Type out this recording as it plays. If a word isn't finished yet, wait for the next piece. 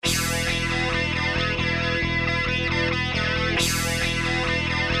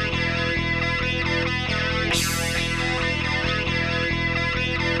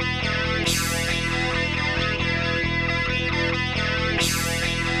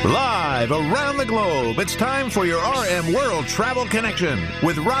Live around the globe, it's time for your RM World Travel Connection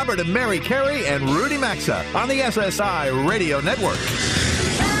with Robert and Mary Carey and Rudy Maxa on the SSI Radio Network.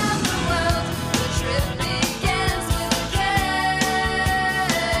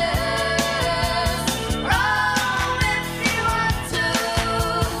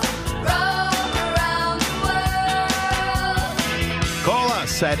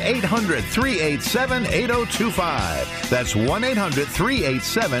 At 800-387-8025. That's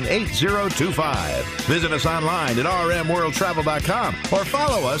 1-800-387-8025. Visit us online at rmworldtravel.com or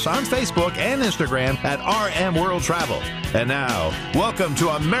follow us on Facebook and Instagram at RM World Travel. And now, welcome to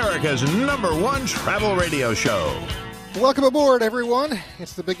America's #1 travel radio show. Welcome aboard, everyone.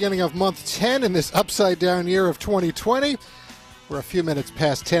 It's the beginning of month 10 in this upside-down year of 2020. We're a few minutes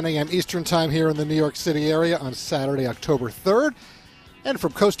past 10 a.m. Eastern Time here in the New York City area on Saturday, October 3rd. And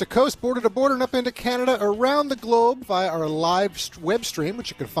from coast to coast, border to border, and up into Canada, around the globe via our live web stream, which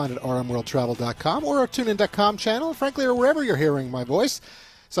you can find at rmworldtravel.com or our TuneIn.com channel, and frankly, or wherever you're hearing my voice,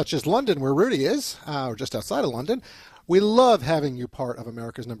 such as London, where Rudy is, or just outside of London. We love having you part of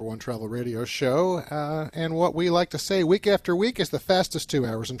America's #1 travel radio show, and what we like to say week after week is the fastest 2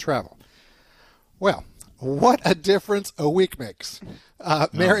 hours in travel. Well, what a difference a week makes.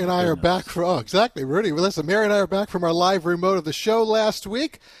 Mary and I are back from, exactly, Rudy. Well, listen, Mary and I are back from our live remote of the show last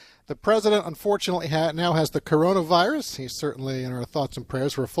week. The president, unfortunately, now has the coronavirus. He's certainly in our thoughts and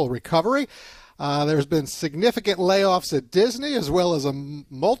prayers for a full recovery. There's been significant layoffs at Disney as well as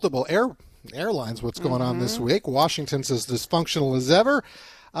multiple airlines. What's going on this week? Washington's as dysfunctional as ever.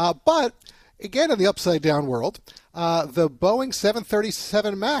 But again, in the upside-down world, the Boeing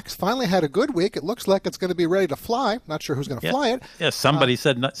 737 MAX finally had a good week. It looks like it's going to be ready to fly. Not sure who's going to fly it. Yeah, somebody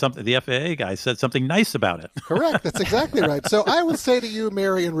said something. The FAA guy said something nice about it. Correct. That's exactly right. So I would say to you,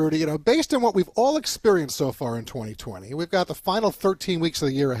 Mary and Rudy, based on what we've all experienced so far in 2020, we've got the final 13 weeks of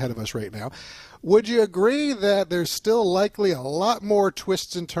the year ahead of us right now. Would you agree that there's still likely a lot more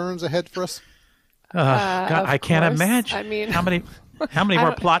twists and turns ahead for us? God, I can't imagine. I mean, how many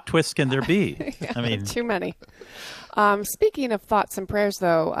more plot twists can there be? Yeah, I mean, too many. Speaking of thoughts and prayers,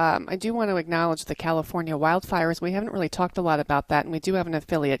 though, I do want to acknowledge the California wildfires. We haven't really talked a lot about that, and we do have an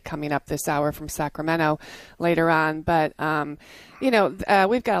affiliate coming up this hour from Sacramento later on. But,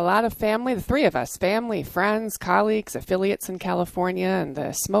 we've got a lot of family, the three of us, family, friends, colleagues, affiliates in California, and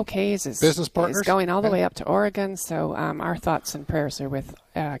the smoke haze is business partners going all the way up to Oregon. So our thoughts and prayers are with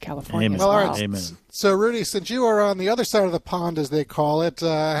California Amen. as well. All right. Amen. So, Rudy, since you are on the other side of the pond, as they call it,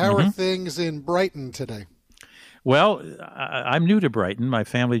 how are things in Brighton today? Well, I'm new to Brighton. My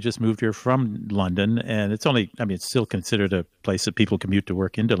family just moved here from London, and it's still considered a place that people commute to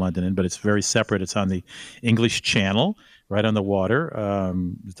work into London in, but it's very separate. It's on the English Channel, right on the water.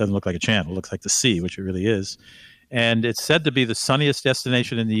 It doesn't look like a channel. It looks like the sea, which it really is. And it's said to be the sunniest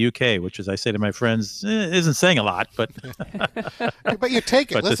destination in the UK, which, as I say to my friends, isn't saying a lot. But but you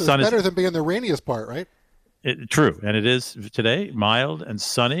take it. But Listen, it's better than being the rainiest part, right? True, and it is today mild and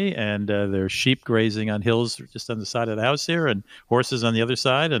sunny, and there's sheep grazing on hills just on the side of the house here, and horses on the other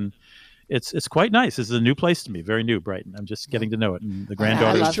side, and it's quite nice. This is a new place to me, very new, Brighton. I'm just getting to know it, and the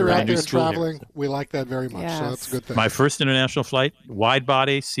granddaughters you're are out in a new there school traveling. here. We like that very much. Yes. So that's a good thing. My first international flight, wide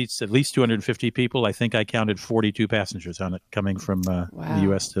body, seats at least 250 people. I think I counted 42 passengers on it coming from the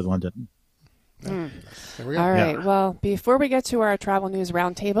U.S. to London. There we go. All right. Yeah. Well, before we get to our travel news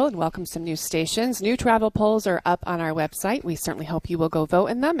roundtable and welcome some new stations, new travel polls are up on our website. We certainly hope you will go vote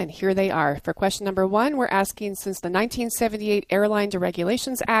in them. And here they are. For question number 1, we're asking, since the 1978 Airline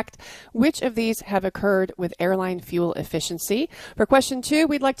Deregulations Act, which of these have occurred with airline fuel efficiency? For question 2,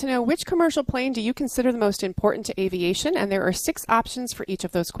 we'd like to know, which commercial plane do you consider the most important to aviation? And there are 6 options for each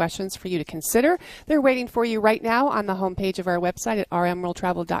of those questions for you to consider. They're waiting for you right now on the homepage of our website at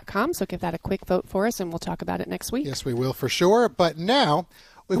rmworldtravel.com. So give that a quick vote for us, and we'll talk about it next week. Yes, we will for sure. But now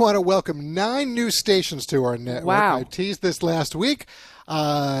we want to welcome 9 new stations to our network. Wow. I teased this last week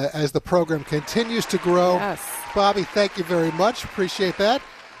as the program continues to grow. Yes. Bobby, thank you very much. Appreciate that.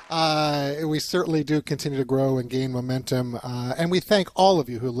 We certainly do continue to grow and gain momentum. And we thank all of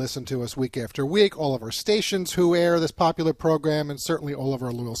you who listen to us week after week, all of our stations who air this popular program, and certainly all of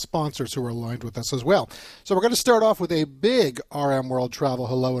our loyal sponsors who are aligned with us as well. So we're going to start off with a big RM World Travel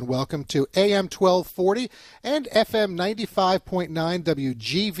hello and welcome to AM 1240 and FM 95.9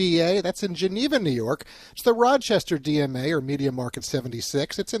 WGVA. That's in Geneva, New York. It's the Rochester DMA, or Media Market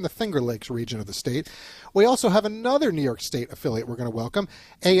 76. It's in the Finger Lakes region of the state. We also have another New York State affiliate we're going to welcome,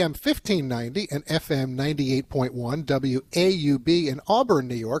 AM AM 1590 and FM 98.1 WAUB in Auburn,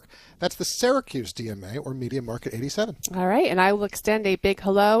 New York. That's the Syracuse DMA, or Media Market 87. All right, and I will extend a big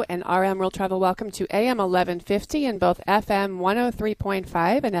hello and RM World Travel welcome to AM 1150 in both FM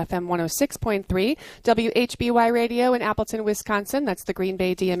 103.5 and FM 106.3, WHBY Radio in Appleton, Wisconsin. That's the Green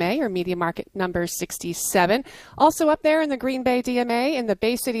Bay DMA, or Media Market number 67. Also up there in the Green Bay DMA in the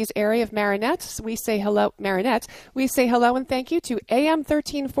Bay Cities area of Marinette, we say hello and thank you to AM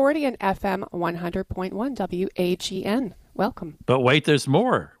 1340 and FM 100.1 WAGN. Welcome. But wait, there's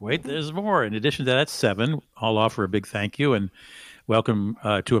more. In addition to that 7, I'll offer a big thank you and welcome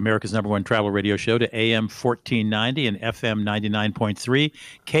to America's #1 travel radio show to AM 1490 and FM 99.3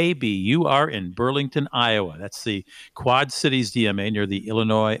 KBUR in Burlington, Iowa. That's the Quad Cities DMA near the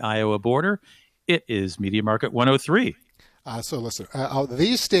Illinois-Iowa border. It is Media Market 103. So listen,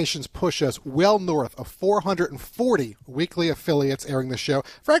 these stations push us well north of 440 weekly affiliates airing the show.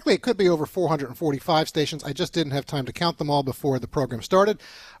 Frankly, it could be over 445 stations. I just didn't have time to count them all before the program started.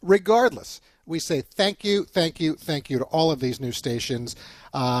 Regardless, we say thank you to all of these new stations.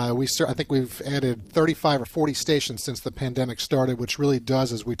 I think we've added 35 or 40 stations since the pandemic started, which really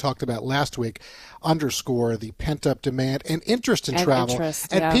does, as we talked about last week, underscore the pent-up demand and interest in travel.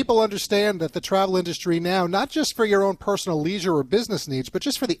 And people understand that the travel industry now, not just for your own personal leisure or business needs, but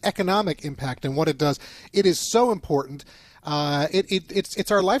just for the economic impact and what it does, it is so important.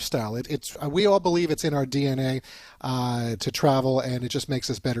 It's our lifestyle. We all believe it's in our DNA to travel, and it just makes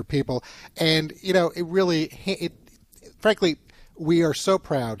us better people. And frankly, we are so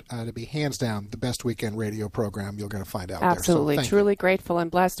proud to be hands down the best weekend radio program you're going to find out Absolutely. there. So truly grateful and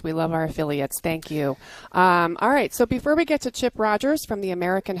blessed. We love our affiliates. Thank you. All right. So before we get to Chip Rogers from the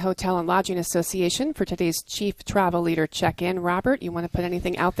American Hotel and Lodging Association for today's Chief Travel Leader check-in, Robert, you want to put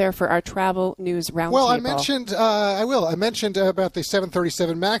anything out there for our travel news roundtable? Well, I mentioned about the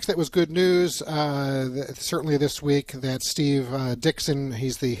 737 MAX. That was good news. Certainly this week that Steve Dixon,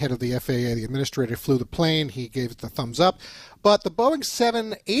 he's the head of the FAA, the administrator, flew the plane. He gave it the thumbs up. But the Boeing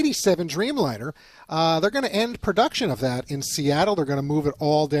 787 Dreamliner, they're going to end production of that in Seattle. They're going to move it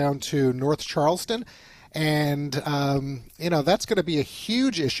all down to North Charleston. And, that's going to be a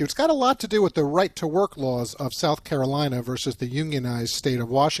huge issue. It's got a lot to do with the right-to-work laws of South Carolina versus the unionized state of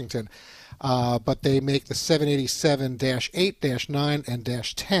Washington. But they make the 787-8, -9, and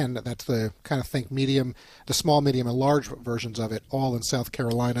 -10. That's the kind of think medium, the small, medium, and large versions of it, all in South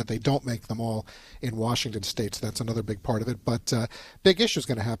Carolina. They don't make them all in Washington state, so that's another big part of it. But big issue is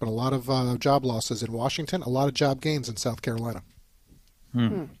going to happen. A lot of job losses in Washington, a lot of job gains in South Carolina.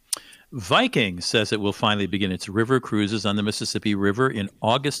 Viking says it will finally begin its river cruises on the Mississippi River in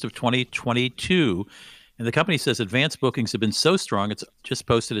August of 2022. And the company says advanced bookings have been so strong, it's just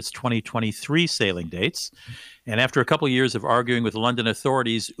posted its 2023 sailing dates. And after a couple of years of arguing with London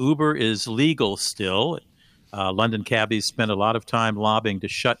authorities, Uber is legal still. London cabbies spent a lot of time lobbying to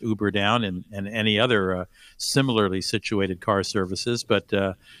shut Uber down and any other similarly situated car services. But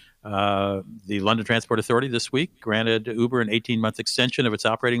the London Transport Authority this week granted Uber an 18-month extension of its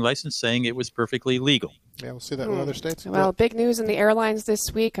operating license, saying it was perfectly legal. Yeah, we'll see that in other states. Well, big news in the airlines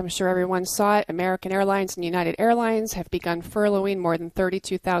this week. I'm sure everyone saw it. American Airlines and United Airlines have begun furloughing more than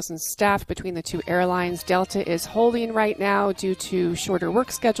 32,000 staff between the two airlines. Delta is holding right now due to shorter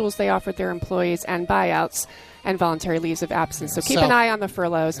work schedules they offered their employees and buyouts and voluntary leaves of absence. So keep an eye on the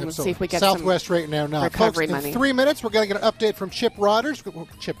furloughs and we'll see if we get Southwest right now. recovery Folks, money. In 3 minutes, we're going to get an update from Chip Rogers.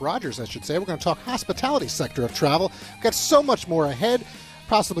 I should say. We're going to talk hospitality sector of travel. We've got so much more ahead.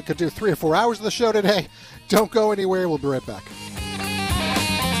 Possibly could do 3 or 4 hours of the show today. Don't go anywhere. We'll be right back.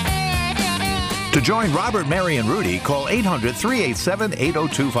 To join Robert, Mary, and Rudy, call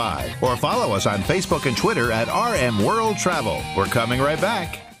 800-387-8025 or follow us on Facebook and Twitter at RM World Travel. We're coming right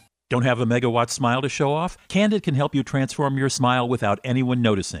back. Don't have a megawatt smile to show off? Candid can help you transform your smile without anyone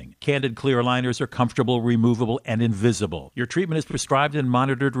noticing. Candid clear aligners are comfortable, removable, and invisible. Your treatment is prescribed and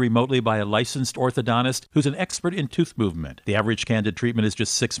monitored remotely by a licensed orthodontist who's an expert in tooth movement. The average Candid treatment is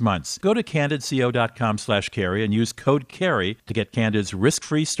just 6 months. Go to candidco.com/carry and use code CARRY to get Candid's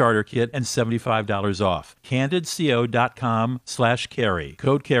risk-free starter kit and $75 off. candidco.com/carry.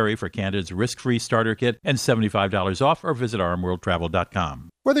 Code CARRY for Candid's risk-free starter kit and $75 off, or visit rmworldtravel.com.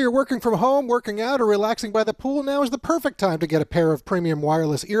 Whether you're working from home, working out, or relaxing by the pool, now is the perfect time to get a pair of premium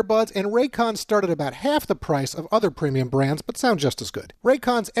wireless earbuds, and Raycon start at about half the price of other premium brands, but sound just as good.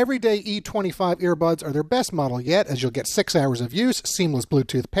 Raycon's everyday E25 earbuds are their best model yet, as you'll get 6 hours of use, seamless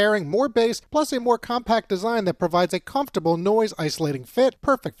Bluetooth pairing, more bass, plus a more compact design that provides a comfortable noise-isolating fit,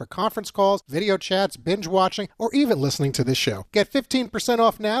 perfect for conference calls, video chats, binge watching, or even listening to this show. Get 15%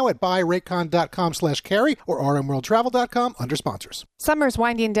 off now at buyraycon.com/carry or rmworldtravel.com under sponsors. Summer's winding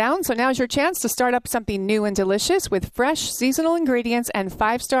winding down, so now's your chance to start up something new and delicious with fresh, seasonal ingredients and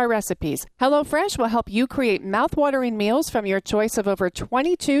 5-star recipes. HelloFresh will help you create mouth-watering meals from your choice of over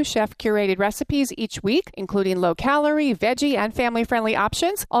 22 chef-curated recipes each week, including low-calorie, veggie, and family-friendly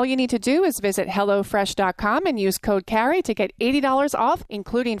options. All you need to do is visit HelloFresh.com and use code CARRY to get $80 off,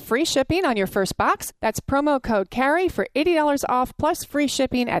 including free shipping on your first box. That's promo code CARRY for $80 off plus free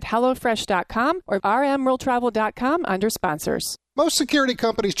shipping at HelloFresh.com or rmworldtravel.com under sponsors. Most security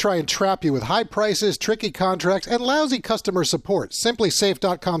companies try and trap you with high prices, tricky contracts, and lousy customer support.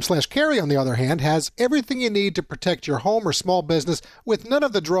 SimpliSafe.com/carry, on the other hand, has everything you need to protect your home or small business with none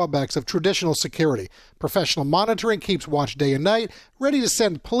of the drawbacks of traditional security. Professional monitoring keeps watch day and night, ready to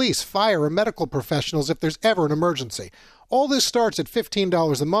send police, fire, or medical professionals if there's ever an emergency. All this starts at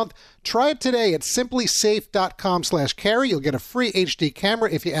 $15 a month. Try it today at SimpliSafe.com/carry. You'll get a free HD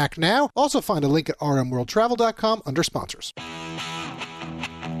camera if you act now. Also find a link at rmworldtravel.com under sponsors.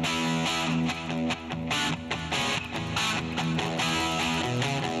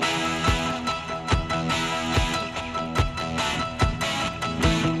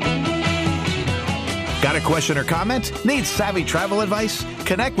 Got a question or comment? Need savvy travel advice?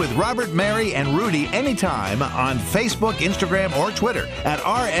 Connect with Robert, Mary, and Rudy anytime on Facebook, Instagram, or Twitter at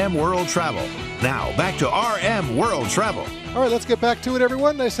RM World Travel. Now, back to RM World Travel. All right, let's get back to it,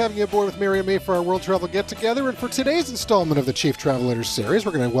 everyone. Nice having you aboard with Mary and me for our World Travel Get-Together. And for today's installment of the Chief Travel Leaders series,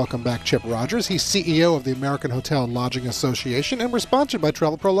 we're going to welcome back Chip Rogers. He's CEO of the American Hotel and Lodging Association, and we're sponsored by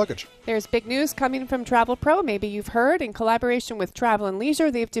Travel Pro Luggage. There's big news coming from Travel Pro. Maybe you've heard. In collaboration with Travel and Leisure,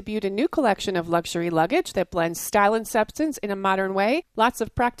 they've debuted a new collection of luxury luggage that blends style and substance in a modern way. Lots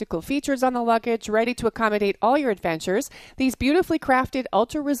of practical features on the luggage, ready to accommodate all your adventures. These beautifully crafted,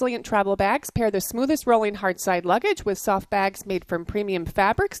 ultra-resilient travel bags pair the smoothest rolling hard-side luggage with soft bags made from premium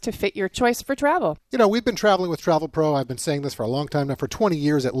fabrics to fit your choice for travel. You know, we've been traveling with Travel Pro. I've been saying this for a long time now, for 20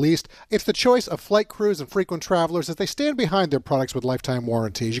 years at least. It's the choice of flight crews and frequent travelers as they stand behind their products with lifetime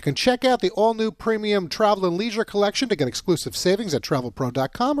warranties. You can check out the all-new premium Travel and Leisure collection to get exclusive savings at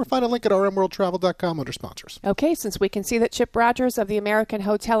travelpro.com or find a link at rmworldtravel.com under sponsors. Okay, since we can see that Chip Rogers of the American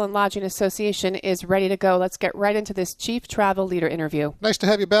Hotel and Lodging Association is ready to go, let's get right into this Chief Travel Leader interview. Nice to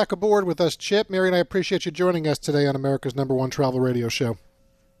have you back aboard with us, Chip. Mary and I appreciate you joining us today on America's #1 travel radio show.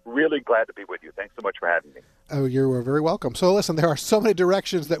 Really glad to be with you. Thanks so much for having me. Oh, you are very welcome. So listen, there are so many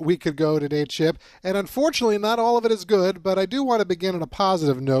directions that we could go today, Chip, and unfortunately not all of it is good, but I do want to begin on a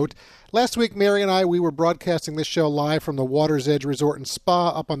positive note. Last week, Mary and I, we were broadcasting this show live from the Water's Edge Resort and Spa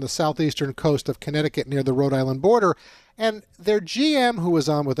up on the southeastern coast of Connecticut near the Rhode Island border, and their GM, who was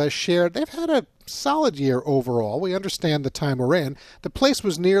on with us, shared they've had a solid year overall. We understand the time we're in. The place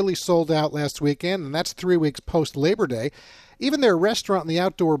was nearly sold out last weekend, and that's 3 weeks post-Labor Day. Even their restaurant and the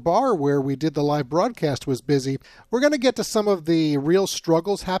outdoor bar where we did the live broadcast was busy. We're going to get to some of the real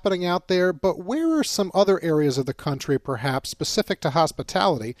struggles happening out there, but where are some other areas of the country, perhaps specific to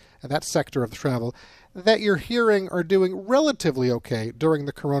hospitality and that sector of travel, that you're hearing are doing relatively okay during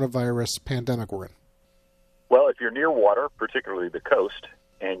the coronavirus pandemic we're in? Well, if you're near water, particularly the coast,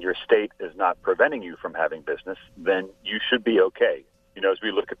 and your state is not preventing you from having business, then you should be okay. You know, as we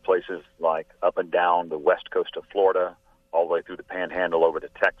look at places like up and down the west coast of Florida, all the way through the Panhandle over to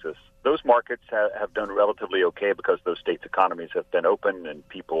Texas, those markets have done relatively okay because those states' economies have been open and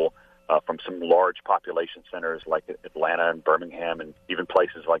people from some large population centers like Atlanta and Birmingham and even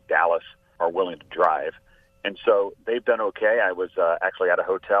places like Dallas are willing to drive. And so they've done okay. I was actually at a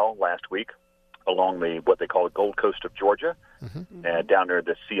hotel last week along what they call the Gold Coast of Georgia, down near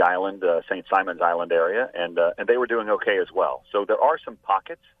the Sea Island, St. Simon's Island area, and they were doing okay as well. So there are some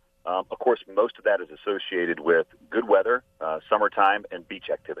pockets. Of course, most of that is associated with good weather, summertime, and beach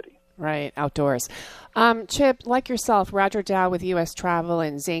activity. Right, outdoors. Chip, like yourself, Roger Dow with U.S. Travel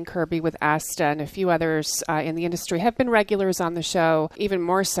and Zane Kirby with ASTA and a few others in the industry have been regulars on the show, even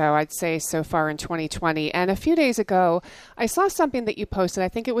more so, I'd say, so far in 2020. And a few days ago, I saw something that you posted. I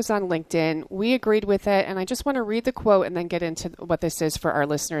think it was on LinkedIn. We agreed with it, and I just want to read the quote and then get into what this is for our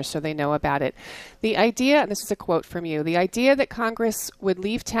listeners so they know about it. The idea, and this is a quote from you, the idea that Congress would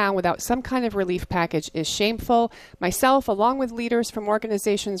leave town without some kind of relief package is shameful. Myself, along with leaders from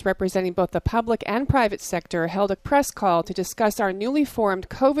organizations representing both the public and private sector, held a press call to discuss our newly formed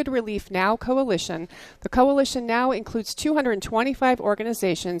COVID Relief Now Coalition. The coalition now includes 225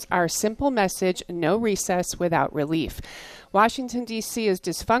 organizations. Our simple message, no recess without relief. Washington, D.C. is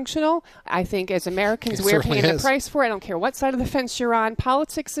dysfunctional. I think as Americans, we're paying the price for it. I don't care what side of the fence you're on.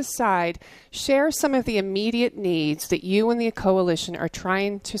 Politics aside, share some of the immediate needs that you and the coalition are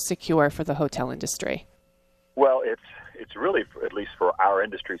trying to secure for the hotel industry. Well, it's really, at least for our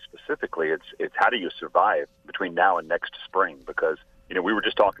industry specifically, it's how do you survive between now and next spring? Because, We were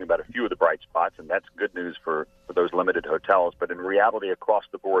just talking about a few of the bright spots, and that's good news for those limited hotels. But in reality, across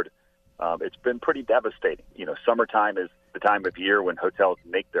the board, it's been pretty devastating. Summertime is the time of year when hotels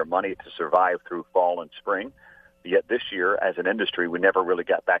make their money to survive through fall and spring. Yet this year, as an industry, we never really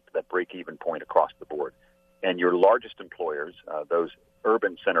got back to that break-even point across the board. And your largest employers, those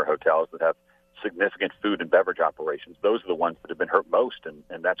urban center hotels that have significant food and beverage operations, those are the ones that have been hurt most,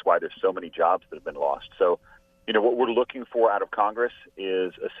 and that's why there's so many jobs that have been lost. So, what we're looking for out of Congress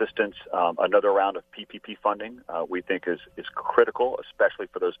is assistance, another round of PPP funding we think is critical, especially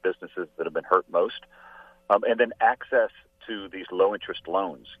for those businesses that have been hurt most, and then access to these low-interest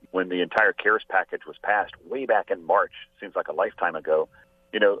loans. When the entire CARES package was passed way back in March, seems like a lifetime ago,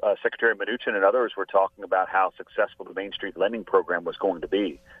 Secretary Mnuchin and others were talking about how successful the Main Street Lending Program was going to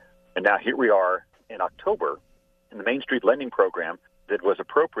be. And now here we are in October, and the Main Street Lending Program that was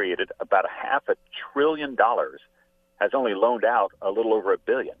appropriated about $500 billion has only loaned out a little over $1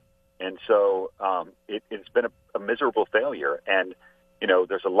 billion. And so it's been a miserable failure. And,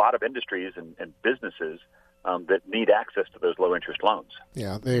 there's a lot of industries and businesses that need access to those low-interest loans.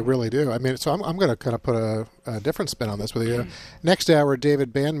 Yeah, they really do. I mean, so I'm going to kind of put a different spin on this with you. Next hour,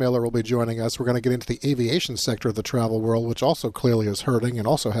 David Bandmiller will be joining us. We're going to get into the aviation sector of the travel world, which also clearly is hurting and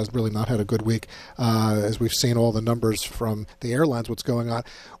also has really not had a good week, as we've seen all the numbers from the airlines, what's going on.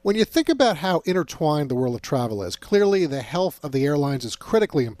 When you think about how intertwined the world of travel is, clearly the health of the airlines is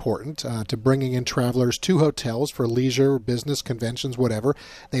critically important to bringing in travelers to hotels for leisure, business, conventions, whatever.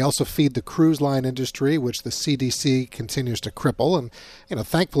 They also feed the cruise line industry, which the CDC continues to cripple. And,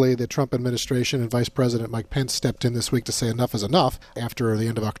 thankfully, the Trump administration and Vice President Mike Pence stepped in this week to say enough is enough after the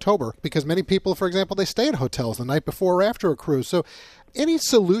end of October, because many people, for example, they stay at hotels the night before or after a cruise. So any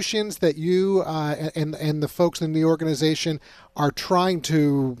solutions that you and the folks in the organization are trying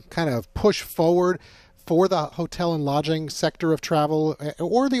to kind of push forward for the hotel and lodging sector of travel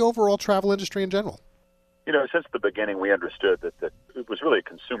or the overall travel industry in general? Since the beginning, we understood that it was really a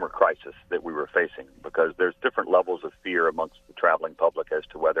consumer crisis that we were facing, because there's different levels of fear amongst the traveling public as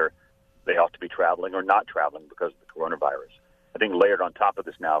to whether they ought to be traveling or not traveling because of the coronavirus. I think layered on top of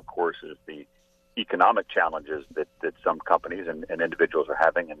this now, of course, is the economic challenges that some companies and individuals are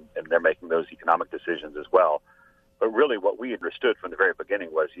having, and they're making those economic decisions as well. But really what we understood from the very beginning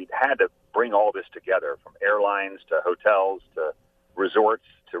was you had to bring all this together, from airlines to hotels to resorts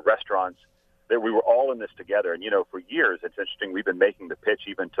to restaurants, that we were all in this together. And, for years, it's interesting, we've been making the pitch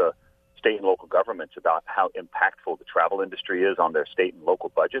even to state and local governments about how impactful the travel industry is on their state and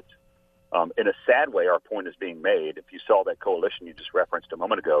local budgets. In a sad way, our point is being made. If you saw that coalition you just referenced a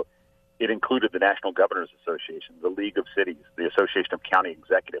moment ago, it included the National Governors Association, the League of Cities, the Association of County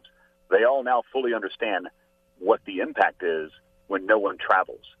Executives. They all now fully understand what the impact is when no one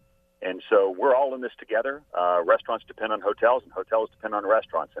travels. And so we're all in this together. Restaurants depend on hotels, and hotels depend on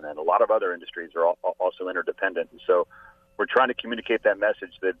restaurants, and then a lot of other industries are also interdependent. And so we're trying to communicate that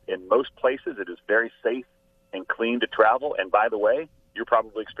message that in most places it is very safe and clean to travel. And by the way, you're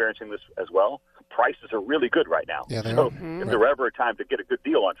probably experiencing this as well. Prices are really good right now. Yeah, they so are. If there were ever a time to get a good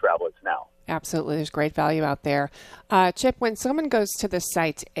deal on travel, it's now. Absolutely. There's great value out there. Chip, when someone goes to the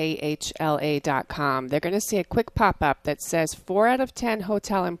site ahla.com, they're going to see a quick pop-up that says 4 out of 10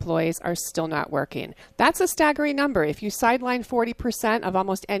 hotel employees are still not working. That's a staggering number. If you sideline 40% of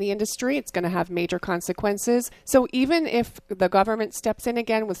almost any industry, it's going to have major consequences. So even if the government steps in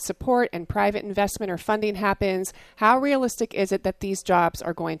again with support and private investment or funding happens, how realistic is it that these jobs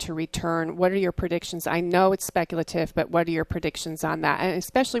are going to return? What are your predictions? I know it's speculative, but what are your predictions on that? And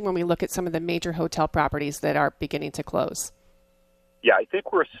especially when we look at some of the major hotel properties that are beginning to close. Yeah, I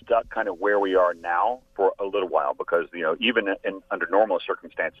think we're stuck kind of where we are now for a little while, because, even under normal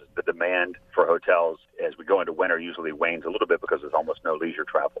circumstances, the demand for hotels as we go into winter usually wanes a little bit because there's almost no leisure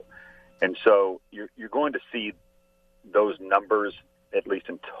travel. And so you're going to see those numbers, at least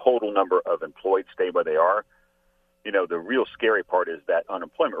in total number of employed, stay where they are. The real scary part is that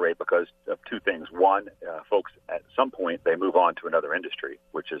unemployment rate, because of two things. One, folks at some point, they move on to another industry,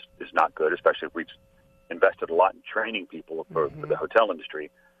 which is not good, especially if we've invested a lot in training people for the hotel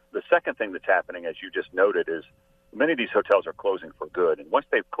industry. The second thing that's happening, as you just noted, is many of these hotels are closing for good. And once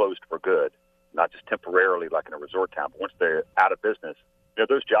they've closed for good, not just temporarily like in a resort town, but once they're out of business,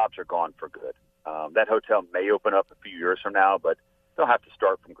 those jobs are gone for good. That hotel may open up a few years from now, but they'll have to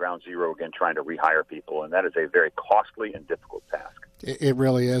start from ground zero again trying to rehire people, and that is a very costly and difficult task. It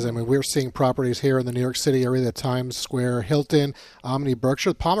really is. I mean, we're seeing properties here in the New York City area, the Times Square, Hilton, Omni,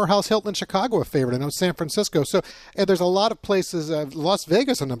 Berkshire, Palmer House, Hilton in Chicago, a favorite. I know San Francisco. So there's a lot of places, Las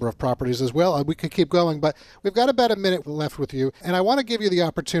Vegas, a number of properties as well. We could keep going, but we've got about a minute left with you. And I want to give you the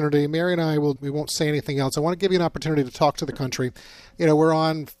opportunity. Mary and I, we won't say anything else. I want to give you an opportunity to talk to the country. You know, we're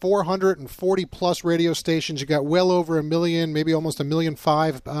on 440 plus radio stations. You got well over 1 million, maybe almost 1.5 million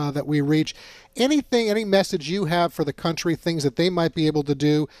that we reach. Any message you have for the country, things that they might be able to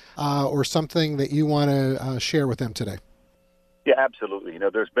do, or something that you want to share with them today? Yeah, absolutely. You know,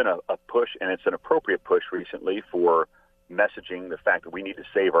 there's been a push, and it's an appropriate push recently for messaging the fact that we need to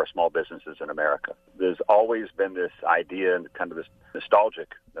save our small businesses in America. There's always been this idea and kind of this nostalgic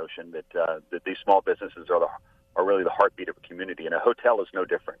notion that these small businesses are really the heartbeat of a community, and a hotel is no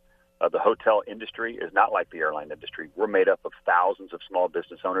different. The hotel industry is not like the airline industry. We're made up of thousands of small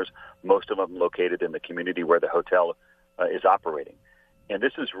business owners, most of them located in the community where the hotel is operating. And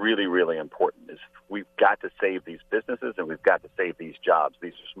this is really, really important. We've got to save these businesses, and we've got to save these jobs.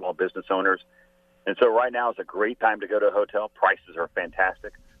 These are small business owners. And so right now is a great time to go to a hotel. Prices are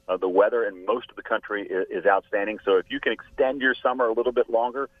fantastic. The weather in most of the country is outstanding. So if you can extend your summer a little bit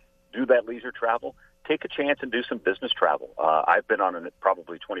longer, do that leisure travel, take a chance and do some business travel. I've been on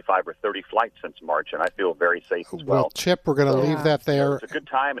probably 25 or 30 flights since March, and I feel very safe as well. Well, Chip, we're going to leave that there. It's a good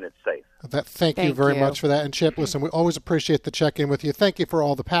time, and it's safe. Thank you very much for that. And Chip, listen, we always appreciate the check-in with you. Thank you for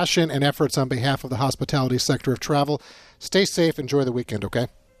all the passion and efforts on behalf of the hospitality sector of travel. Stay safe. Enjoy the weekend, okay?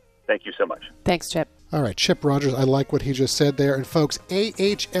 Thank you so much. Thanks, Chip. All right, Chip Rogers, I like what he just said there. And folks,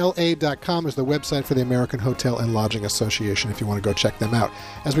 AHLA.com is the website for the American Hotel and Lodging Association if you want to go check them out.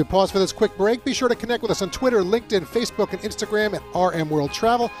 As we pause for this quick break, be sure to connect with us on Twitter, LinkedIn, Facebook, and Instagram at RM World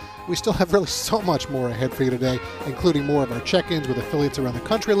Travel. We still have really so much more ahead for you today, including more of our check-ins with affiliates around the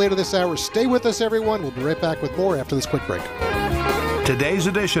country later this hour. Stay with us, everyone. We'll be right back with more after this quick break. Today's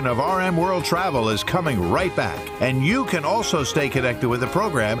edition of RM World Travel is coming right back, and you can also stay connected with the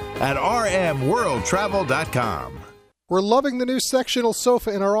program at rmworldtravel.com. We're loving the new sectional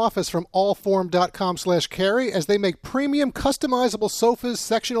sofa in our office from allform.com/carry as they make premium customizable sofas,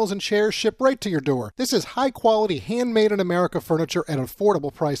 sectionals, and chairs shipped right to your door. This is high-quality, handmade in America furniture at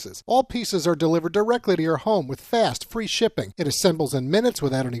affordable prices. All pieces are delivered directly to your home with fast, free shipping. It assembles in minutes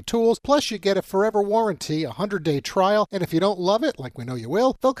without any tools, plus you get a forever warranty, a 100-day trial, and if you don't love it, like we know you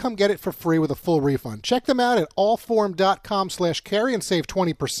will, they'll come get it for free with a full refund. Check them out at allform.com/carry and save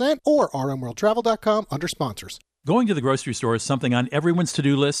 20%, or rmworldtravel.com under sponsors. Going to the grocery store is something on everyone's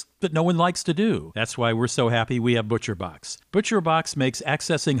to-do list that no one likes to do. That's why we're so happy we have ButcherBox. ButcherBox makes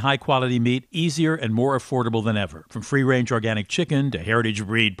accessing high-quality meat easier and more affordable than ever. From free-range organic chicken to heritage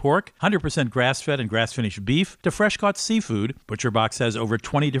breed pork, 100% grass-fed and grass-finished beef to fresh-caught seafood, ButcherBox has over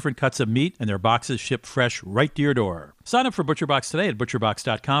 20 different cuts of meat, and their boxes ship fresh right to your door. Sign up for ButcherBox today at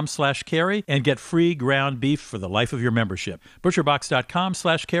butcherbox.com/carry and get free ground beef for the life of your membership.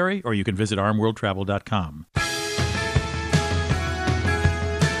 butcherbox.com/carry, or you can visit rmworldtravel.com.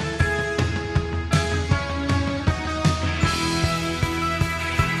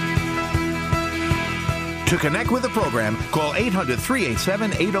 To connect with the program, call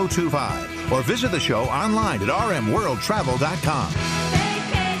 800-387-8025 or visit the show online at rmworldtravel.com.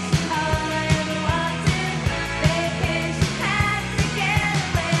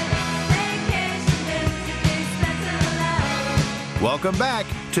 Welcome back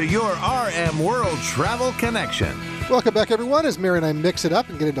to your RM World Travel Connection. Welcome back, everyone, as Mary and I mix it up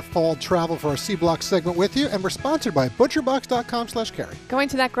and get into fall travel for our C-Block segment with you. And we're sponsored by butcherbox.com/carry. Going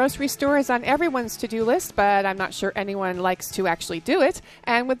to that grocery store is on everyone's to-do list, but I'm not sure anyone likes to actually do it.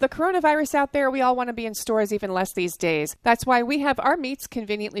 And with the coronavirus out there, we all want to be in stores even less these days. That's why we have our meats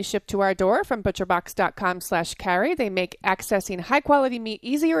conveniently shipped to our door from butcherbox.com/carry. They make accessing high-quality meat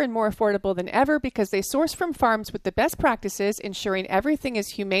easier and more affordable than ever because they source from farms with the best practices, ensuring everything is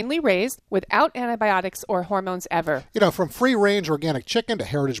humanely raised without antibiotics or hormones ever. You know, from free-range organic chicken to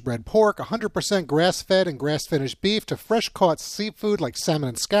heritage-bred pork, 100% grass-fed and grass-finished beef to fresh-caught seafood like salmon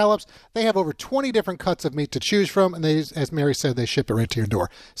and scallops, they have over 20 different cuts of meat to choose from, and they, as Mary said, they ship it right to your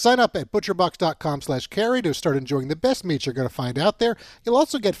door. Sign up at butcherbox.com/carry to start enjoying the best meat you're going to find out there. You'll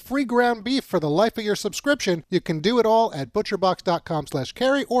also get free ground beef for the life of your subscription. You can do it all at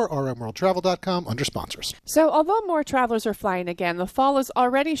butcherbox.com/carry or rmworldtravel.com under sponsors. So, although more travelers are flying again, the fall is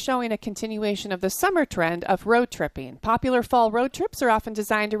already showing a continuation of the summer trend of road tripping. Popular fall road trips are often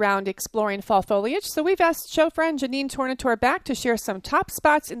designed around exploring fall foliage, so we've asked show friend Janine Tornator back to share some top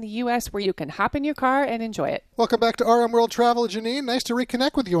spots in the U.S. where you can hop in your car and enjoy it. Welcome back to RM World Travel, Janine. Nice to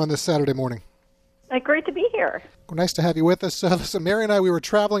reconnect with you on this Saturday morning. Great to be here. Nice to have you with us. Listen, Mary and I, we were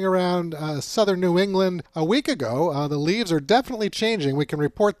traveling around southern New England a week ago. The leaves are definitely changing. We can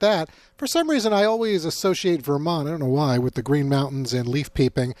report that. For some reason, I always associate Vermont, I don't know why, with the Green Mountains and leaf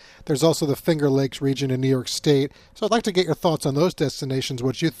peeping. There's also the Finger Lakes region in New York State. So I'd like to get your thoughts on those destinations,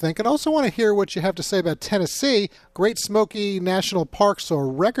 what you think. And also want to hear what you have to say about Tennessee. Great Smoky National Park saw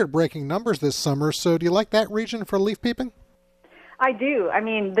record-breaking numbers this summer. So do you like that region for leaf peeping? I do. I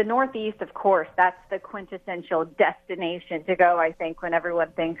mean, the Northeast, of course, that's the quintessential destination to go, I think, when everyone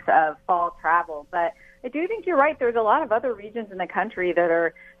thinks of fall travel. But I do think you're right. There's a lot of other regions in the country that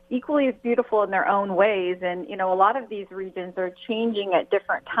are equally as beautiful in their own ways. And, a lot of these regions are changing at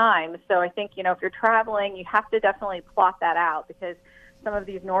different times. So I think, if you're traveling, you have to definitely plot that out because some of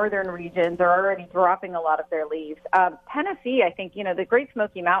these northern regions are already dropping a lot of their leaves. Tennessee, I think, the Great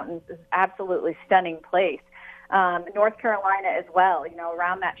Smoky Mountains is absolutely stunning place. North Carolina as well,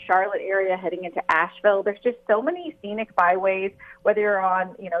 around that Charlotte area heading into Asheville. There's just so many scenic byways, whether you're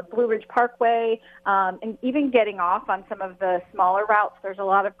on, Blue Ridge Parkway, and even getting off on some of the smaller routes. There's a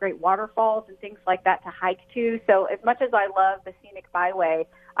lot of great waterfalls and things like that to hike to. So as much as I love the scenic byway,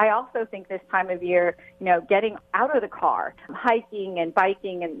 I also think this time of year, getting out of the car, hiking and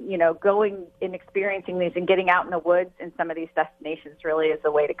biking and, going and experiencing these and getting out in the woods in some of these destinations really is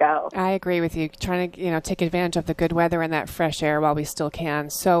the way to go. I agree with you. Trying to, take advantage of the good weather and that fresh air while we still can.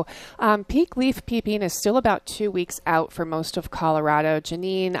 So peak leaf peeping is still about 2 weeks out for most of Colorado.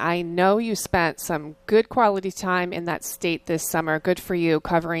 Janine, I know you spent some good quality time in that state this summer. Good for you,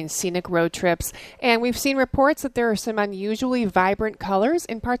 covering scenic road trips. And we've seen reports that there are some unusually vibrant colors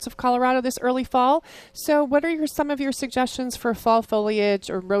in parts of Colorado this early fall. So what are some of your suggestions for fall foliage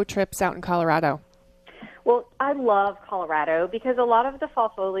or road trips out in Colorado? Well, I love Colorado because a lot of the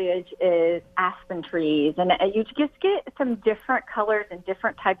fall foliage is aspen trees, and you just get some different colors and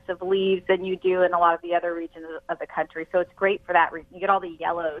different types of leaves than you do in a lot of the other regions of the country. So it's great for that reason. You get all the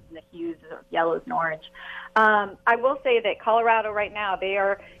yellows and the hues of yellows and orange. I will say that Colorado right now,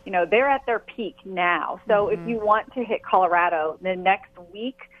 they're at their peak now. So if you want to hit Colorado the next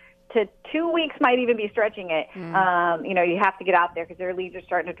week, to 2 weeks might even be stretching it. You have to get out there because their leaves are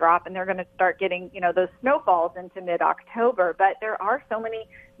starting to drop and they're going to start getting, those snowfalls into mid-October. But there are so many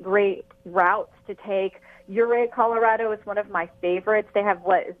great routes to take. Ouray, Colorado is one of my favorites. They have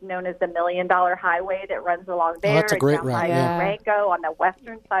what is known as the $1 Million Highway that runs along there. Oh, that's a great route. Durango on the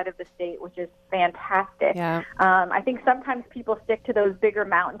western side of the state, which is fantastic. Yeah. I think sometimes people stick to those bigger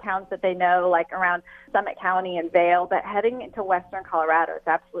mountain towns that they know, like around Summit County and Vail, but heading into western Colorado is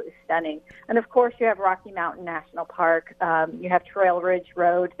absolutely stunning. And, of course, you have Rocky Mountain National Park. You have Trail Ridge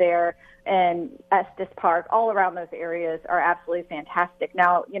Road there and Estes Park. All around those areas are absolutely fantastic.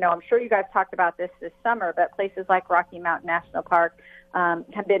 Now, I'm sure you guys talked about this summer, but places like Rocky Mountain National Park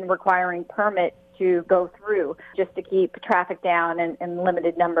have been requiring permits to go through just to keep traffic down and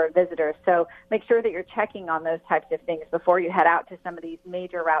limited number of visitors. So make sure that you're checking on those types of things before you head out to some of these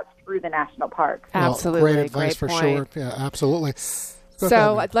major routes through the national parks. Absolutely. Great advice for sure. Yeah, absolutely.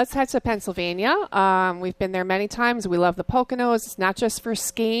 So let's head to Pennsylvania. We've been there many times. We love the Poconos. It's not just for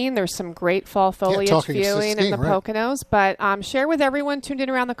skiing. There's some great fall foliage viewing in the Poconos. But share with everyone tuned in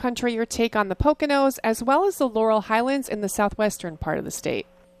around the country your take on the Poconos as well as the Laurel Highlands in the southwestern part of the state.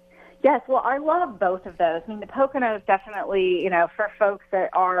 Yes, well, I love both of those. I mean, the Poconos definitely, for folks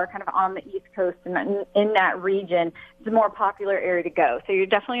that are kind of on the East Coast and in that region, it's a more popular area to go. So you're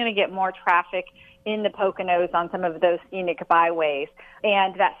definitely going to get more traffic in the Poconos on some of those scenic byways.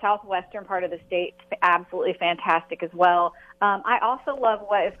 And that southwestern part of the state is absolutely fantastic as well. I also love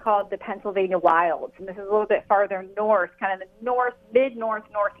what is called the Pennsylvania Wilds, and this is a little bit farther north, kind of the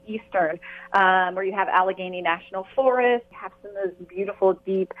northeastern, where you have Allegheny National Forest, you have some of those beautiful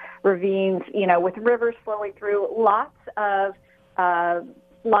deep ravines, with rivers flowing through, lots of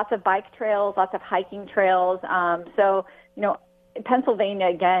bike trails, lots of hiking trails. Pennsylvania,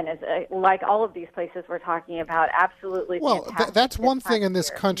 again, is like all of these places we're talking about, absolutely fantastic. Well, that's one thing in this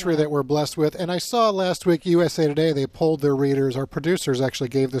country that we're blessed with. And I saw last week, USA Today, they polled their readers. Our producers actually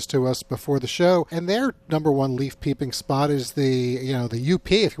gave this to us before the show. And their number one leaf peeping spot is the UP,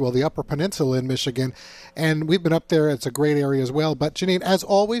 if you will, the Upper Peninsula in Michigan. And we've been up there. It's a great area as well. But Janine, as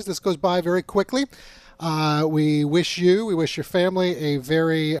always, this goes by very quickly. We wish your family a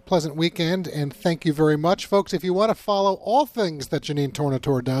very pleasant weekend, and thank you very much. Folks, if you want to follow all things that Janine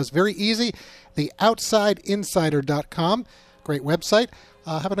Tornatore does, very easy, theoutsideinsider.com. Great website.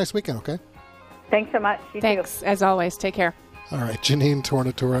 Have a nice weekend, okay? Thanks so much. Thanks. As always, take care. All right, Janine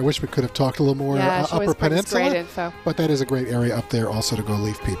Tornatore. I wish we could have talked a little more Upper Peninsula. Great info. But that is a great area up there also to go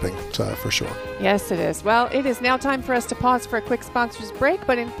leaf peeping, for sure. Yes, it is. Well, it is now time for us to pause for a quick sponsors break,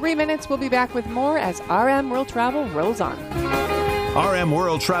 but in 3 minutes we'll be back with more as RM World Travel rolls on. RM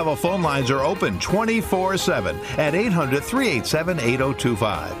World Travel phone lines are open 24/7 at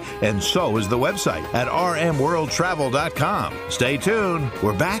 800-387-8025. And so is the website at rmworldtravel.com. Stay tuned.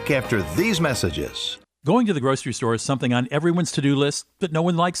 We're back after these messages. Going to the grocery store is something on everyone's to-do list that no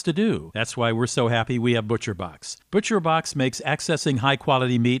one likes to do. That's why we're so happy we have ButcherBox. ButcherBox makes accessing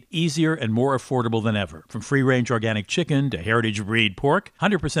high-quality meat easier and more affordable than ever. From free-range organic chicken to heritage breed pork,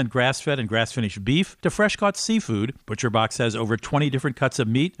 100% grass-fed and grass-finished beef to fresh-caught seafood, ButcherBox has over 20 different cuts of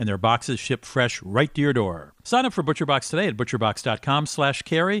meat, and their boxes ship fresh right to your door. Sign up for ButcherBox today at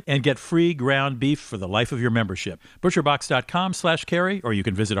butcherbox.com/carry and get free ground beef for the life of your membership. butcherbox.com/carry, or you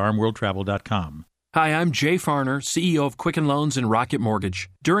can visit armworldtravel.com. Hi, I'm Jay Farner, CEO of Quicken Loans and Rocket Mortgage.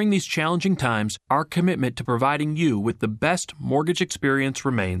 During these challenging times, our commitment to providing you with the best mortgage experience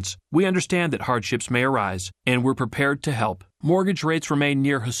remains. We understand that hardships may arise, and we're prepared to help. Mortgage rates remain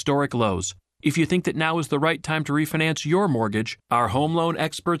near historic lows. If you think that now is the right time to refinance your mortgage, our home loan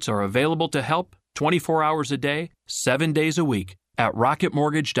experts are available to help 24 hours a day, 7 days a week at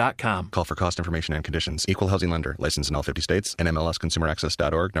rocketmortgage.com. Call for cost information and conditions. Equal housing lender. Licensed in all 50 states.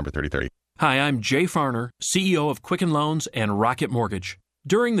 NMLSconsumeraccess.org, number 3030. Hi, I'm Jay Farner, CEO of Quicken Loans and Rocket Mortgage.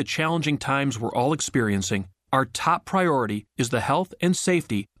 During the challenging times we're all experiencing, our top priority is the health and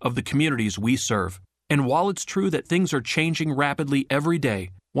safety of the communities we serve. And while it's true that things are changing rapidly every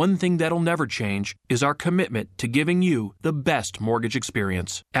day, one thing that'll never change is our commitment to giving you the best mortgage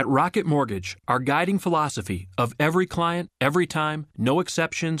experience. At Rocket Mortgage, our guiding philosophy of every client, every time, no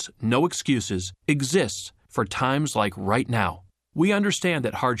exceptions, no excuses, exists for times like right now. We understand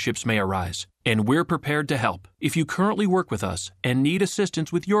that hardships may arise, and we're prepared to help. If you currently work with us and need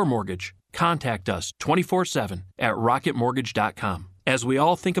assistance with your mortgage, contact us 24/7 at rocketmortgage.com. As we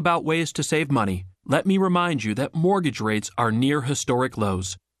all think about ways to save money, let me remind you that mortgage rates are near historic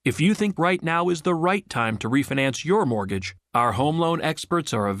lows. If you think right now is the right time to refinance your mortgage, our home loan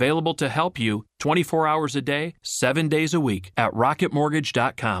experts are available to help you 24 hours a day, 7 days a week at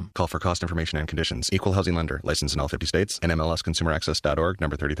rocketmortgage.com. Call for cost information and conditions. Equal housing lender. Licensed in all 50 states. NMLSconsumeraccess.org,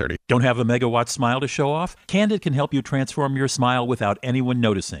 number 3030. Don't have a megawatt smile to show off? Candid can help you transform your smile without anyone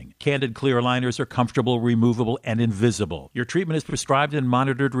noticing. Candid clear aligners are comfortable, removable, and invisible. Your treatment is prescribed and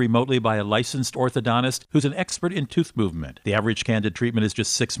monitored remotely by a licensed orthodontist who's an expert in tooth movement. The average Candid treatment is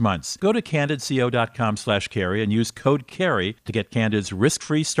just 6 months. Go to candidco.com/carry and use code CARRY to get Candid's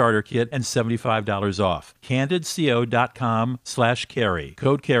risk-free starter kit and $75 off. candidco.com/carry.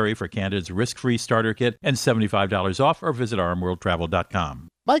 Code CARRY for Candid's risk-free starter kit and $75 off, or visit rmworldtravel.com.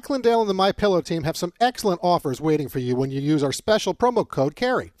 Mike Lindell and the MyPillow team have some excellent offers waiting for you when you use our special promo code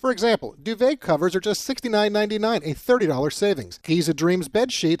CARRY. For example, duvet covers are just $69.99, a $30 savings. Giza Dreams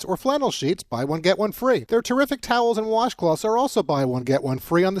bed sheets or flannel sheets, buy one, get one free. Their terrific towels and washcloths are also buy one, get one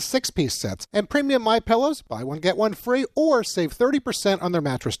free on the 6-piece sets. And premium MyPillows, buy one, get one free, or save 30% on their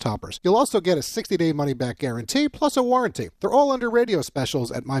mattress toppers. You'll also get a 60-day money-back guarantee plus a warranty. They're all under radio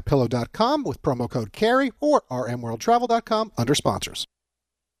specials at MyPillow.com with promo code CARRY or rmworldtravel.com under sponsors.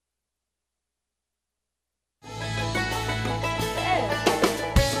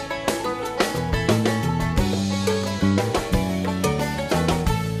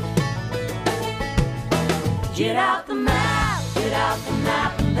 Get out the map,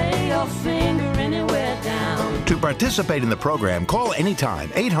 and lay your finger anywhere down. To participate in the program, call anytime,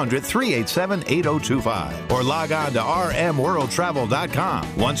 800-387-8025, or log on to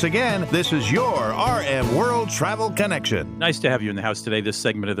rmworldtravel.com. Once again, this is your RM World Travel Connection. Nice to have you in the house today. This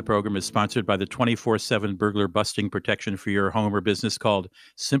segment of the program is sponsored by the 24/7 burglar busting protection for your home or business called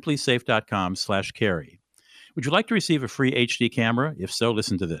simplysafe.com/carry. Would you like to receive a free HD camera? If so,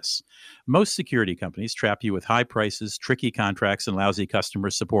 listen to this. Most security companies trap you with high prices, tricky contracts, and lousy customer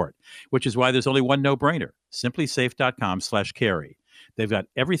support, which is why there's only one no-brainer, simplysafe.com/carry. They've got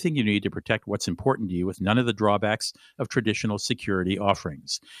everything you need to protect what's important to you with none of the drawbacks of traditional security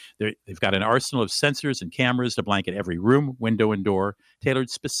offerings. They've got an arsenal of sensors and cameras to blanket every room, window, and door, tailored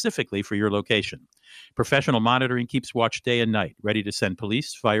specifically for your location. Professional monitoring keeps watch day and night, ready to send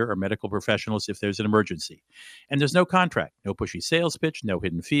police, fire, or medical professionals if there's an emergency. And there's no contract, no pushy sales pitch, no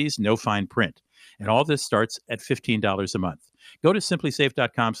hidden fees, no fine print. And all this starts at $15 a month. Go to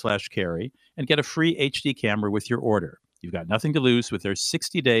simplysafe.com/carry and get a free HD camera with your order. You've got nothing to lose with their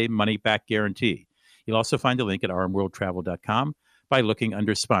 60-day money-back guarantee. You'll also find a link at rmworldtravel.com by looking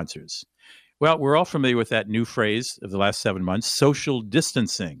under sponsors. Well, we're all familiar with that new phrase of the last 7 months, social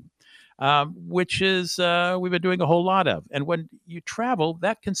distancing. which is we've been doing a whole lot of. And when you travel,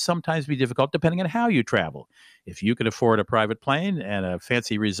 that can sometimes be difficult depending on how you travel. If you can afford a private plane and a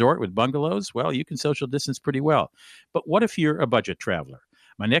fancy resort with bungalows, well, you can social distance pretty well. But what if you're a budget traveler?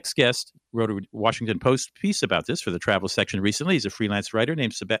 My next guest wrote a Washington Post piece about this for the travel section recently. He's a freelance writer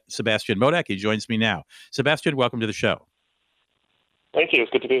named Sebastian Modak. He joins me now. Sebastian, welcome to the show. Thank you.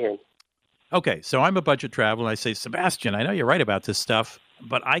 It's good to be here. Okay, so I'm a budget traveler, and I say, Sebastian, I know you're right about this stuff,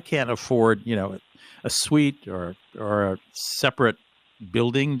 but I can't afford, a suite or a separate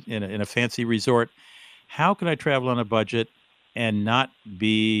building in a fancy resort. How can I travel on a budget and not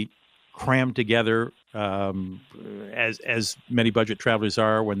be crammed together as many budget travelers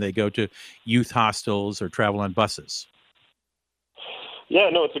are when they go to youth hostels or travel on buses? Yeah,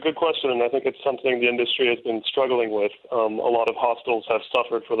 no, it's a good question, and I think it's something the industry has been struggling with. A lot of hostels have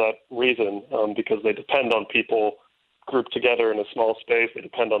suffered for that reason because they depend on people grouped together in a small space. They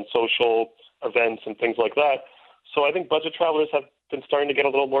depend on social events and things like that. So I think budget travelers have been starting to get a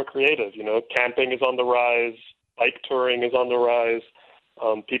little more creative. Camping is on the rise, bike touring is on the rise.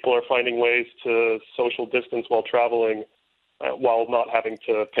 People are finding ways to social distance while traveling while not having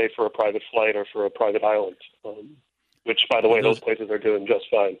to pay for a private flight or for a private island, which, by the way, those places are doing just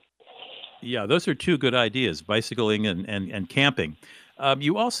fine. Yeah, those are two good ideas, bicycling and camping.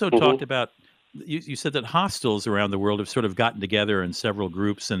 You also talked about, you said that hostels around the world have sort of gotten together in several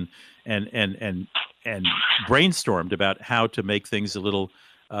groups and brainstormed about how to make things a little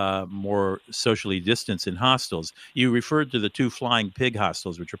more socially distanced in hostels. You referred to the two Flying Pig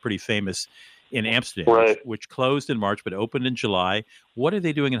hostels, which are pretty famous in Amsterdam, right, which closed in March but opened in July. What are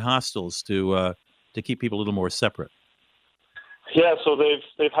they doing in hostels to keep people a little more separate? Yeah, so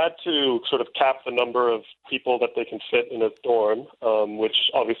they've had to sort of cap the number of people that they can fit in a dorm, which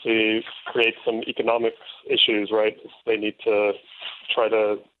obviously creates some economic issues, right? They need to try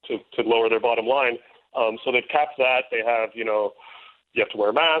to lower their bottom line. So they've capped that. They have, you have to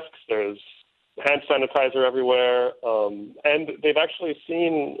wear masks. There's hand sanitizer everywhere. And they've actually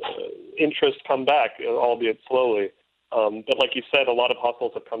seen interest come back, albeit slowly. But like you said, a lot of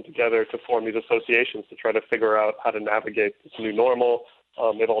hostels have come together to form these associations to try to figure out how to navigate this new normal.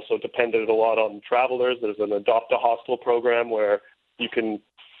 They've also depended a lot on travelers. There's an Adopt a Hostel program where you can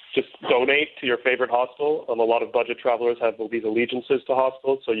just donate to your favorite hostel. A lot of budget travelers have these allegiances to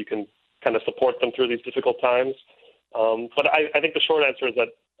hostels, so you can kind of support them through these difficult times. But I think the short answer is that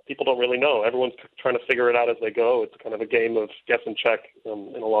people don't really know. Everyone's trying to figure it out as they go. It's kind of a game of guess and check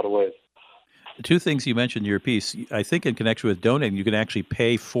in a lot of ways. The two things you mentioned in your piece, I think in connection with donating, you can actually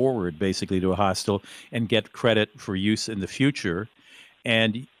pay forward basically to a hostel and get credit for use in the future.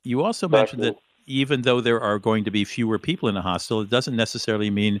 And you also mentioned that even though there are going to be fewer people in a hostel, it doesn't necessarily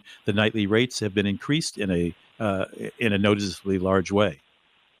mean the nightly rates have been increased in a noticeably large way.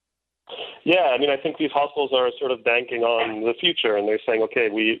 Yeah, I mean, I think these hostels are sort of banking on the future, and they're saying, okay,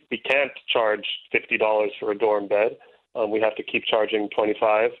 we can't charge $50 for a dorm bed. We have to keep charging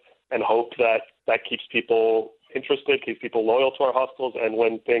 $25 and hope that keeps people interested, keeps people loyal to our hostels, and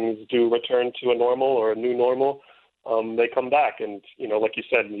when things do return to a normal or a new normal, they come back. And, like you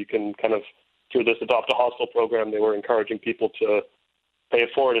said, you can kind of, through this Adopt a Hostel program, they were encouraging people to pay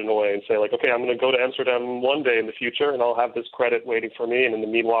it forward in a way and say, like, okay, I'm going to go to Amsterdam one day in the future, and I'll have this credit waiting for me, and in the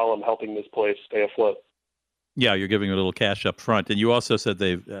meanwhile, I'm helping this place stay afloat. Yeah, you're giving a little cash up front. And you also said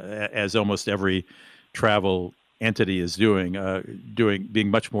they've, as almost every travel entity is being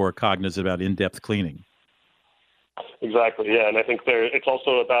much more cognizant about in-depth cleaning. Exactly, yeah, and I think it's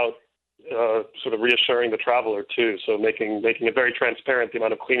also about sort of reassuring the traveler too. So making it very transparent the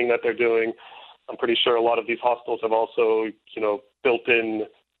amount of cleaning that they're doing. I'm pretty sure a lot of these hostels have also built in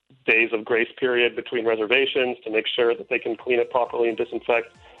days of grace period between reservations to make sure that they can clean it properly and disinfect.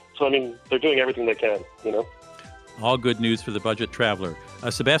 So I mean, they're doing everything they can. All good news for the budget traveler.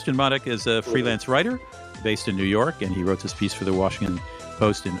 Sebastian Modak is a freelance writer based in New York, and he wrote this piece for the Washington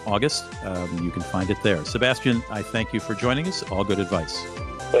Post in August. You can find it there. Sebastian, I thank you for joining us. All good advice.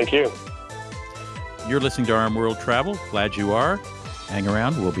 Thank you. You're listening to RM World Travel. Glad you are. Hang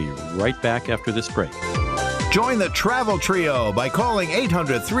around. We'll be right back after this break. Join the Travel Trio by calling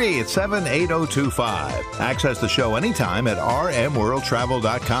 800-387-8025. Access the show anytime at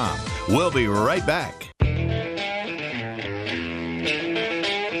rmworldtravel.com. We'll be right back.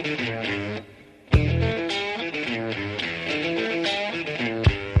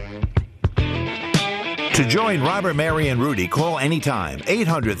 To join Robert, Mary, and Rudy, call anytime,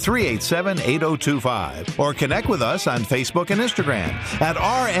 800-387-8025, or connect with us on Facebook and Instagram at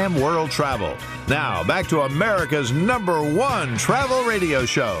RM World Travel. Now, back to America's #1 travel radio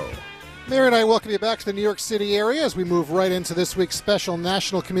show. Mary and I welcome you back to the New York City area as we move right into this week's special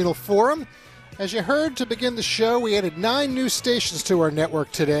National Communal Forum. As you heard to begin the show, we added 9 new stations to our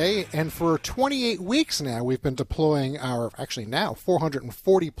network today, and for 28 weeks now, we've been deploying our, actually now,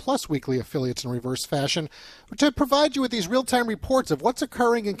 440-plus weekly affiliates in reverse fashion to provide you with these real-time reports of what's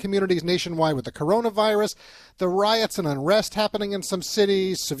occurring in communities nationwide with the coronavirus, the riots and unrest happening in some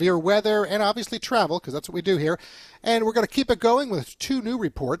cities, severe weather, and obviously travel, because that's what we do here. And we're going to keep it going with 2 new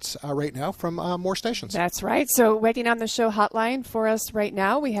reports right now from more stations. That's right. So waiting on the show hotline for us right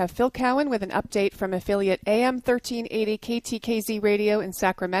now, we have Phil Cowan with an update from affiliate AM 1380 KTKZ Radio in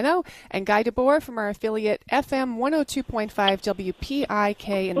Sacramento, and Guy DeBoer from our affiliate FM 102.5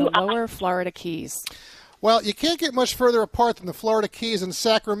 WPIK in the lower Florida Keys. Well, you can't get much further apart than the Florida Keys and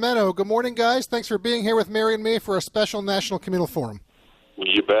Sacramento. Good morning, guys. Thanks for being here with Mary and me for a special National Communal Forum.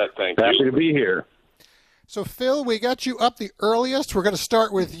 You bet. Thank you. Happy to be here. So, Phil, we got you up the earliest. We're going to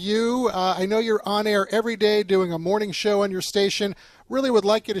start with you. I know you're on air every day doing a morning show on your station. Really would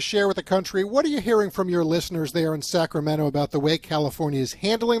like you to share with the country, what are you hearing from your listeners there in Sacramento about the way California is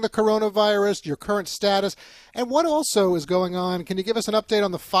handling the coronavirus, your current status, and what also is going on? Can you give us an update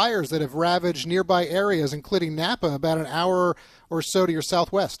on the fires that have ravaged nearby areas, including Napa, about an hour or so to your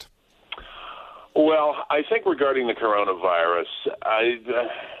southwest? Well, I think regarding the coronavirus,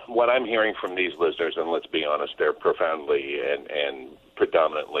 what I'm hearing from these listeners, and let's be honest, they're profoundly and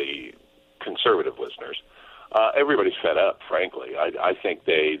predominantly conservative listeners. Everybody's fed up, frankly. I think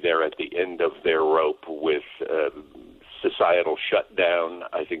they're at the end of their rope with societal shutdown.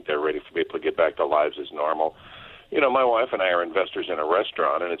 I think they're ready for people to get back to lives as normal. You know, my wife and I are investors in a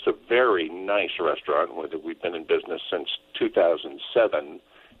restaurant, and it's a very nice restaurant. We've been in business since 2007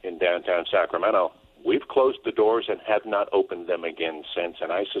 in downtown Sacramento. We've closed the doors and have not opened them again since,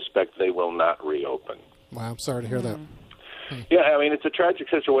 and I suspect they will not reopen. Wow, I'm sorry to hear that. Yeah, I mean, it's a tragic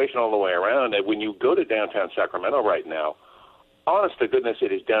situation all the way around. And when you go to downtown Sacramento right now, honest to goodness,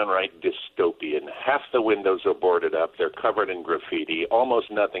 it is downright dystopian. Half the windows are boarded up. They're covered in graffiti. Almost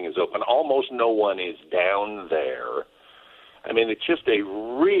nothing is open. Almost no one is down there. I mean, it's just a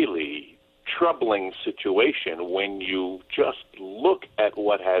really troubling situation when you just look at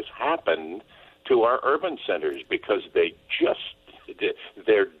what has happened to our urban centers, because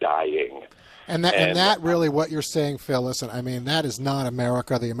they're dying. And that really what you're saying, Phil, listen, I mean, that is not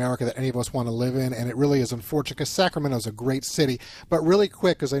America, the America that any of us want to live in, and it really is unfortunate because Sacramento is a great city. But really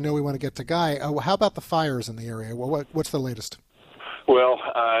quick, because I know we want to get to Guy, how about the fires in the area? What's the latest? Well,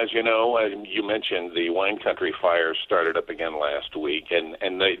 as you know, you mentioned the wine country fires started up again last week,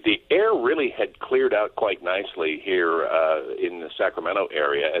 and the air really had cleared out quite nicely here in the Sacramento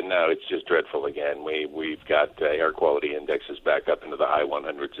area, and now it's just dreadful again. We've got air quality indexes back up into the high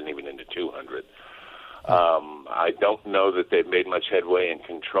 100s and even into 200. I don't know that they've made much headway in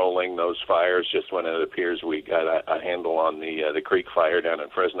controlling those fires, just when it appears we got a handle on the Creek fire down in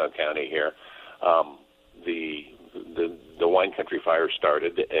Fresno County here. The wine country fire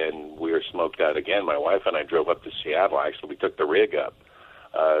started, and we were smoked out again. My wife and I drove up to Seattle. Actually, we took the rig up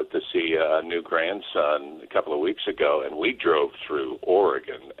to see a new grandson a couple of weeks ago, and we drove through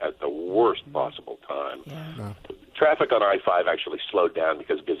Oregon at the worst possible time. Yeah. Traffic on I-5 actually slowed down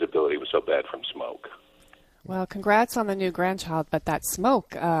because visibility was so bad from smoke. Well, congrats on the new grandchild, but that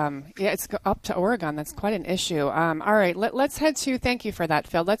smoke, it's up to Oregon. That's quite an issue. All right, let's head to, thank you for that,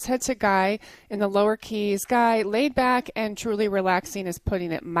 Phil. Let's head to Guy in the Lower Keys. Guy, laid back and truly relaxing is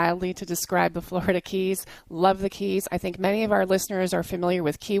putting it mildly to describe the Florida Keys. Love the Keys. I think many of our listeners are familiar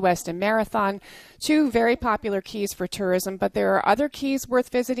with Key West and Marathon, 2 very popular keys for tourism, but there are other keys worth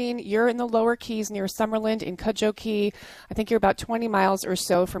visiting. You're in the Lower Keys near Summerlin in Cudjoe Key. I think you're about 20 miles or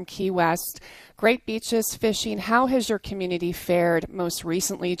so from Key West. Great beaches, fishing. How has your community fared most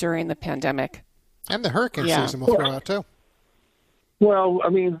recently during the pandemic? And the hurricane season we'll throw out too. Well, I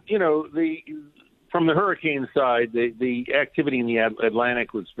mean, you know, from the hurricane side, the activity in the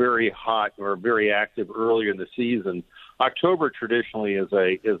Atlantic was very hot or very active earlier in the season. October traditionally is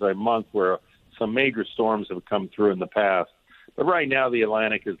a month where some major storms have come through in the past. But right now the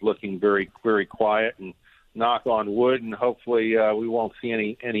Atlantic is looking very, very quiet, and knock on wood, and hopefully we won't see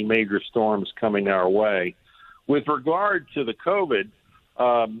any major storms coming our way. With regard to the COVID,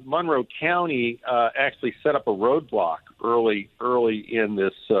 Monroe County actually set up a roadblock early in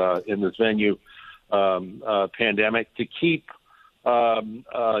this venue pandemic to keep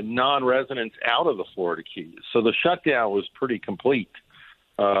non-residents out of the Florida Keys. So the shutdown was pretty complete.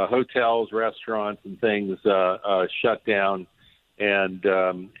 Hotels, restaurants, and things shut down. And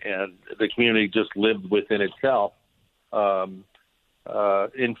the community just lived within itself.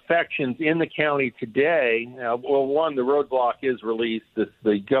 infections in the county today. Now, well, one, the roadblock is released.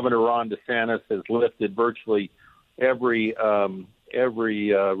 The Governor Ron DeSantis has lifted virtually every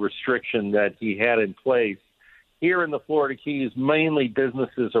restriction that he had in place. Here in the Florida Keys, mainly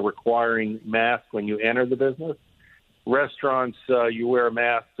businesses are requiring masks when you enter the business. Restaurants, you wear a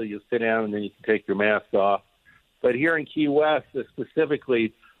mask, so you sit down and then you can take your mask off. But here in Key West,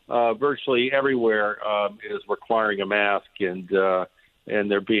 specifically, virtually everywhere is requiring a mask, and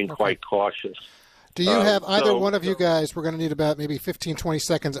they're being quite cautious. Do you have either one of you guys, we're going to need about maybe 15, 20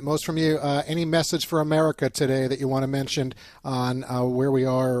 seconds at most from you, any message for America today that you want to mention on where we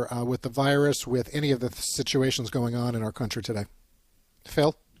are with the virus, with any of the situations going on in our country today?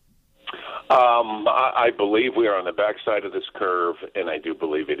 Phil? I believe we are on the backside of this curve, and I do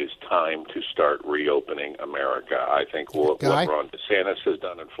believe it is time to start reopening America. I think what Ron DeSantis has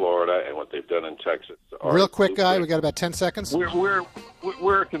done in Florida and what they've done in Texas. Real quick, Guy, we got about 10 seconds.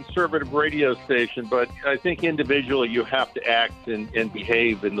 We're a conservative radio station, but I think individually you have to act and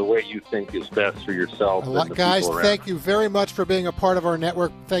behave in the way you think is best for yourself. Guys, thank you very much for being a part of our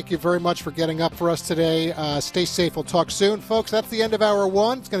network. Thank you very much for getting up for us today. Stay safe. We'll talk soon. Folks, that's the end of Hour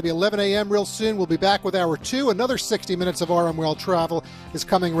 1. It's going to be 11 a.m. real soon. We'll be back with Hour 2. Another 60 minutes of RM World Travel is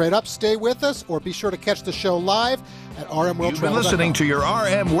coming right up. Stay with us, or be sure to catch the show live at rmworldtravel.com. You've been listening to your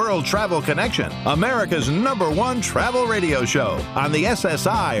RM World Travel Connection, America's #1 travel radio show on the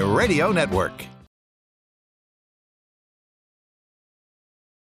SSI Radio Network.